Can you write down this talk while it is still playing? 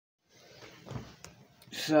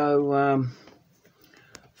So,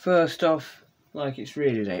 first off, like it's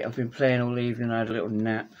really late. I've been playing all evening. I had a little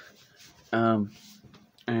nap.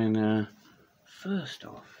 First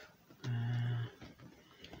off,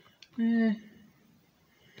 yeah,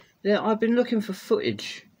 I've been looking for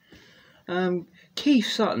footage. Keith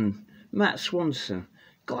Sutton, Matt Swanson,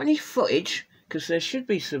 got any footage? Because there should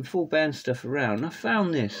be some full band stuff around. I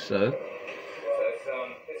found this, so.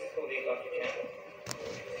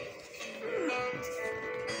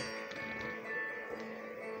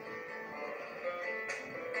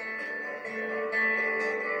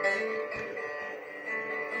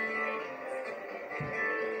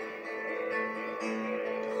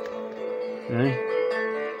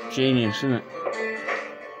 Genius, isn't it?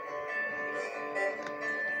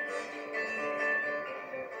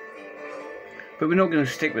 But we're not going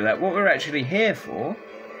to stick with that. What we're actually here for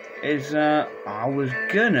is, I was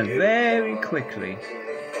gonna very quickly.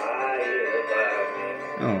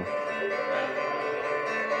 Oh.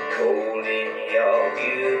 Cold in your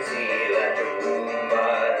beauty like a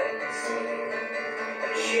moonlight,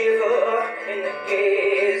 shiver in the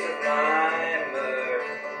gaze of my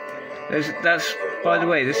mirth. That's, by the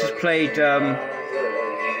way, this is played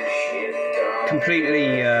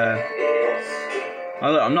completely.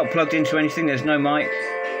 Oh, look, I'm not plugged into anything. There's no mic.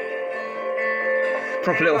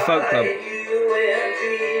 Proper little folk club.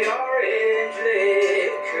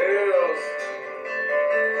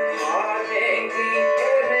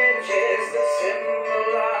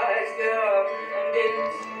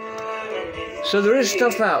 So there is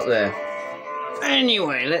stuff out there.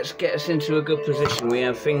 Anyway, let's get us into a good position. We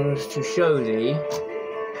have things to show thee.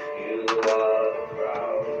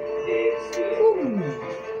 Ooh.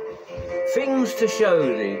 Things to show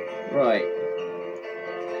thee. Right.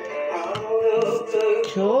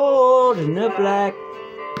 Caught in the black.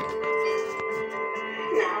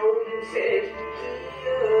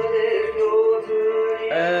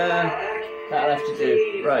 That'll have to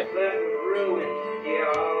do. Right.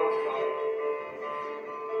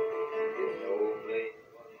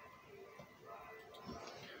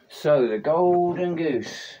 So the golden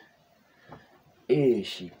goose. Here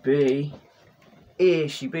she be. Here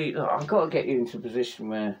she be. Look, I've got to get you into a position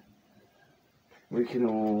where we can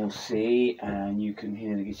all see and you can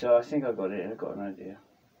hear the guitar. I think I got it. I've got an idea.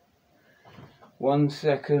 1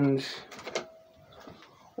 second.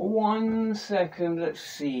 1 second. Let's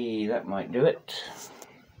see. That might do it.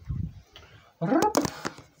 Let's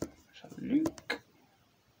have a look.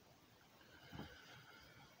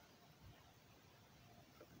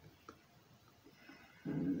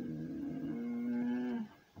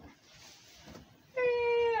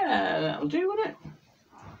 Yeah, that'll do, won't it?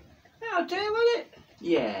 That'll do, won't it?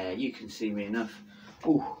 Yeah, you can see me enough.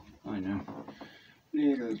 Oh, I know.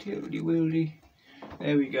 Little tildy wildy.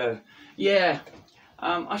 There we go. Yeah,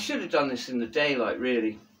 I should have done this in the daylight,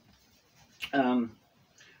 really.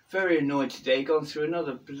 Very annoyed today. Gone through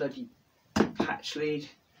another bloody patch lead.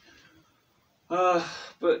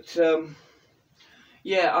 But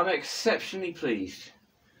yeah, I'm exceptionally pleased.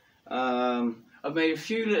 I've made a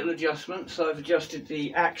few little adjustments. I've adjusted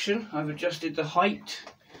the action, I've adjusted the height.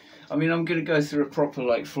 I mean, I'm going to go through a proper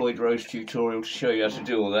like Floyd Rose tutorial to show you how to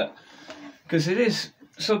do all that. Because it is,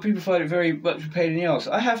 some people find it very much a pain in the arse.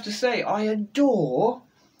 I have to say, I adore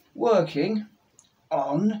working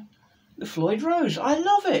on the Floyd Rose. I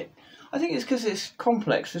love it. I think it's because it's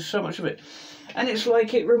complex, there's so much of it. And it's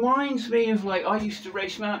like, it reminds me of like, I used to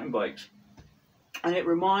race mountain bikes. And it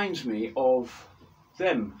reminds me of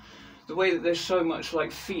them. The way that there's so much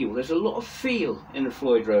like feel. There's a lot of feel in the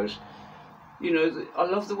Floyd Rose. You know, I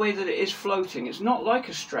love the way that it is floating. It's not like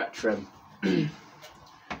a Strat Trem. You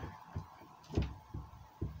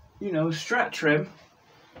know, a Strat Trem,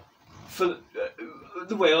 for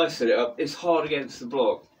the way I set it up, is hard against the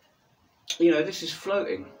block. You know, this is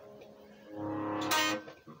floating.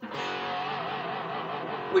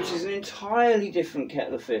 Which is an entirely different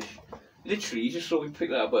kettle of fish. Literally, you just saw me pick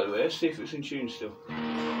that up, by the way. Let's see if it's in tune still.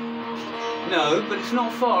 No, but it's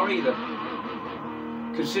not far either.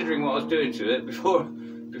 Considering what I was doing to it before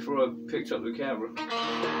I picked up the camera.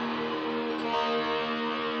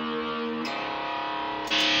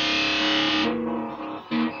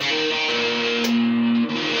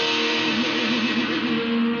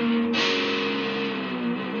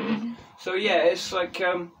 So yeah, it's like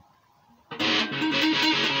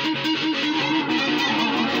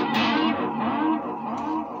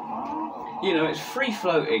you know, it's free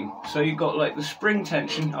floating, so you've got like the spring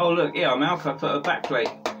tension. Oh look, yeah, I'm out. I put a back plate.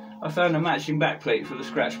 I found a matching back plate for the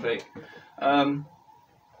scratch plate.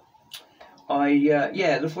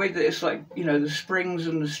 yeah, the way that it's like, you know, the springs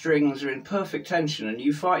and the strings are in perfect tension, and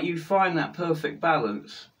you find that perfect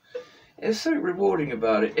balance. There's something rewarding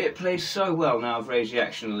about it. It plays so well. Now I've raised the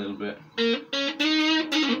action a little bit.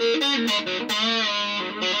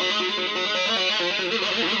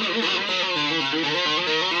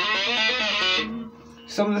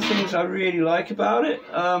 Some of the things I really like about it,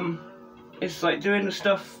 it's like doing the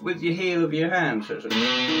stuff with your heel of your hand. So it's like,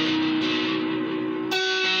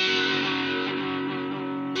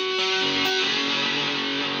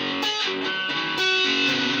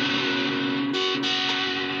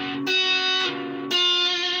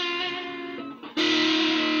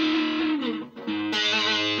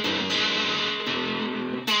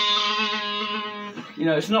 you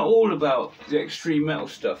know, it's not all about the extreme metal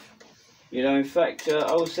stuff. You know, in fact,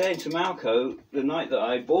 I was saying to Malco the night that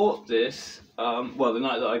I bought this, well, the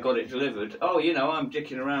night that I got it delivered, oh, you know, I'm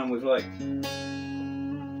dicking around with like...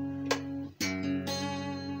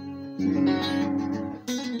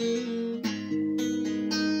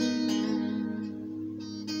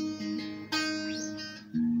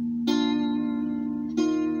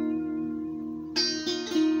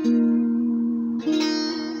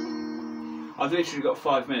 I've literally got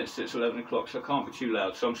 5 minutes till it's 11 o'clock, so I can't be too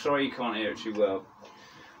loud, so I'm sorry you can't hear it too well.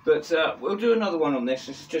 But we'll do another one on this.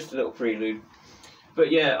 This is just a little prelude.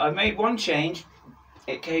 But yeah, I made one change.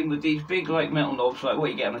 It came with these big like metal knobs, like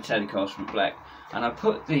what you get on a Telecaster Black. And I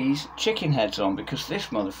put these chicken heads on because this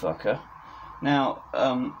motherfucker, now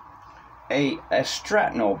a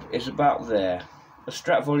Strat knob is about there. A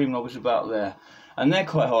Strat volume knob is about there. And they're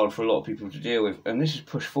quite hard for a lot of people to deal with, and this is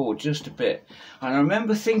pushed forward just a bit. And I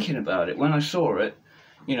remember thinking about it when I saw it,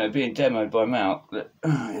 you know, being demoed by Mal, that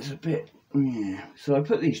it's a bit, yeah. So I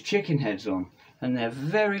put these chicken heads on, and they're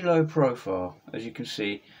very low profile, as you can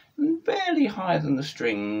see, and barely higher than the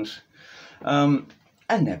strings, and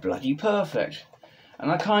they're bloody perfect.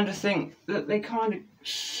 And I kind of think that they kind of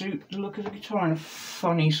suit the look of the guitar in a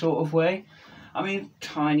funny sort of way. I mean,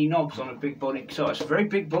 tiny knobs on a big body guitar. It's a very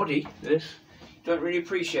big body, this. Don't really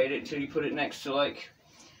appreciate it until you put it next to, like,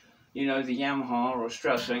 you know, the Yamaha or a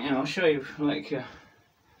Strat thing. And I'll show you, like,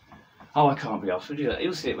 oh, I can't be asked to do that.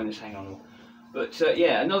 You'll see it when it's hanging on. But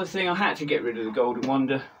yeah, another thing, I had to get rid of the Golden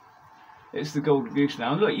Wonder. It's the Golden Goose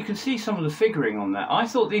now. Look, you can see some of the figuring on that. I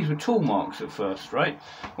thought these were tool marks at first, right?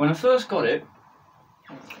 When I first got it,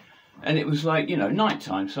 and it was like, you know,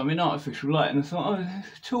 nighttime, so I'm in artificial light, and I thought, oh,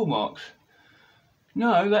 tool marks.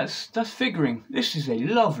 No, that's figuring. This is a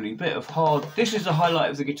lovely bit of hard. This is the highlight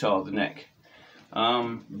of the guitar, the neck.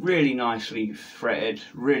 Really nicely fretted,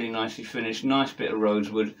 really nicely finished. Nice bit of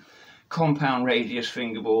rosewood, compound radius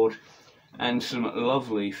fingerboard, and some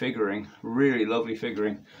lovely figuring. Really lovely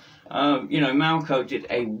figuring. You know, Malco did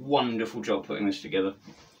a wonderful job putting this together.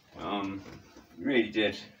 Really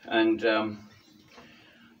did. And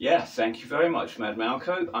yeah, thank you very much, Mad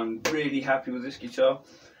Malco. I'm really happy with this guitar.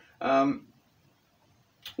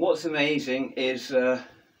 What's amazing is,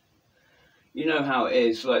 you know how it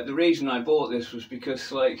is, like the reason I bought this was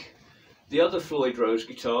because like the other Floyd Rose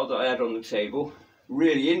guitar that I had on the table,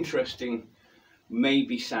 really interesting,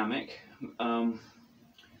 maybe Samick,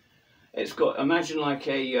 it's got, imagine like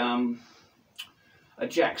a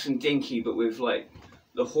Jackson Dinky but with like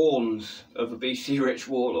the horns of a BC Rich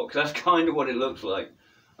Warlock. That's kind of what it looks like.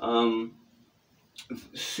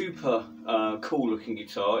 Super cool looking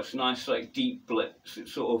guitar. It's nice, like deep blips.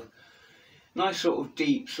 It's sort of nice, sort of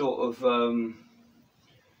deep, sort of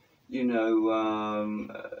you know,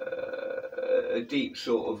 a deep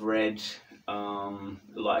sort of red,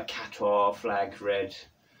 like a Qatar flag red,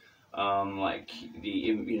 like the,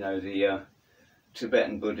 you know, the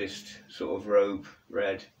Tibetan Buddhist sort of robe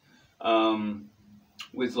red,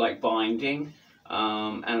 with like binding,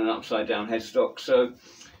 and an upside down headstock. So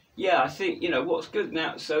yeah, I think, you know, what's good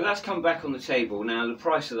now, so that's come back on the table. Now the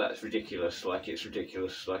price of that's ridiculous, like it's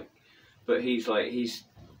ridiculous, like, but he's like, he's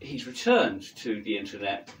returned to the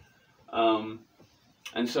internet, and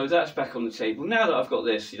so that's back on the table. Now that I've got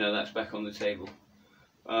this, you know, that's back on the table.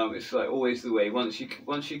 It's like always the way, once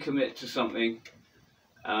you commit to something,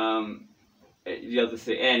 the other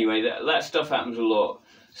thing, anyway, that stuff happens a lot.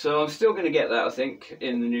 So I'm still going to get that, I think,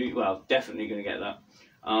 in the new, well, definitely going to get that.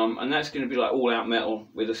 And that's going to be like all out metal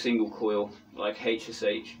with a single coil, like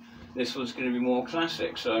HSH. This one's going to be more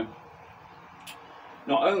classic, so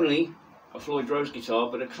not only a Floyd Rose guitar,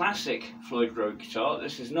 but a classic Floyd Rose guitar.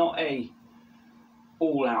 This is not a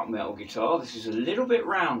all out metal guitar, this is a little bit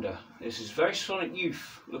rounder. This is very Sonic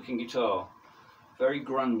Youth looking guitar, very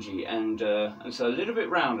grungy, and so a little bit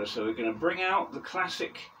rounder. So we're going to bring out the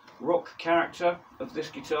classic rock character of this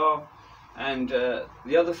guitar, and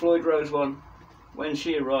the other Floyd Rose one, when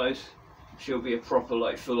she arrives, she'll be a proper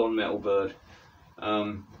like full-on metal bird.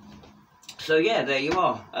 So yeah, there you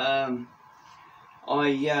are.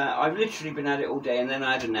 I've literally been at it all day, and then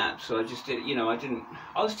I had a nap, so I just did, you know,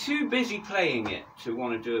 I was too busy playing it to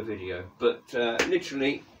want to do a video, but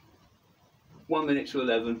literally 1 minute to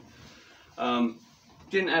 11.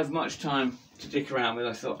 Didn't have much time to dick around with.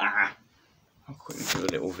 I thought, I'll quickly do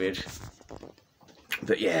a little vid.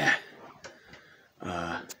 But yeah,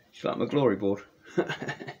 it's like my glory board.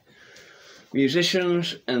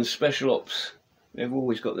 Musicians and special ops, they've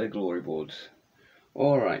always got their glory boards.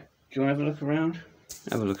 Alright, do you want to have a look around?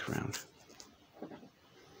 Have a look around.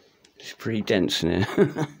 It's pretty dense in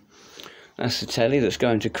here. That's the telly that's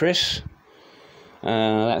going to Chris.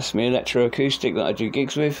 That's my electroacoustic that I do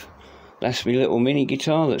gigs with. That's my little mini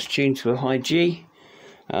guitar that's tuned to a high G.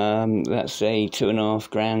 That's a 2.5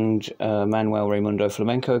 grand Manuel Raimundo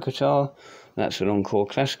flamenco guitar. That's an Encore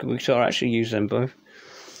classical guitar. I actually use them both.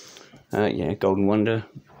 Yeah, Golden Wonder,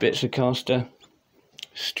 Bitzer-Caster,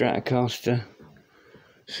 Stratocaster,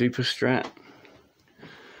 Super Strat,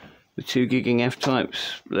 the 2 gigging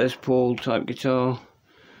F-types, Les Paul type guitar,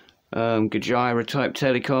 Gajira type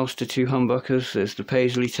Telecaster, 2 humbuckers. There's the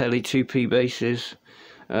Paisley Telly, 2 P basses,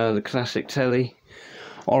 the classic Telly,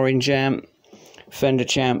 Orange amp, Fender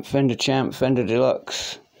Champ, Fender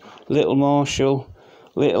Deluxe, Little Marshall,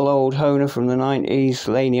 little old Honer from the 90s,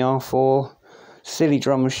 Laney R4, silly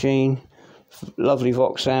drum machine, lovely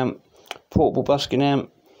Vox amp, portable busking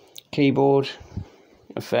amp, keyboard,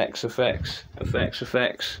 effects.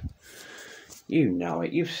 You know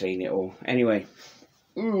it, you've seen it all. Anyway,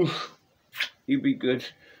 you be good.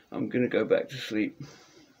 I'm gonna go back to sleep.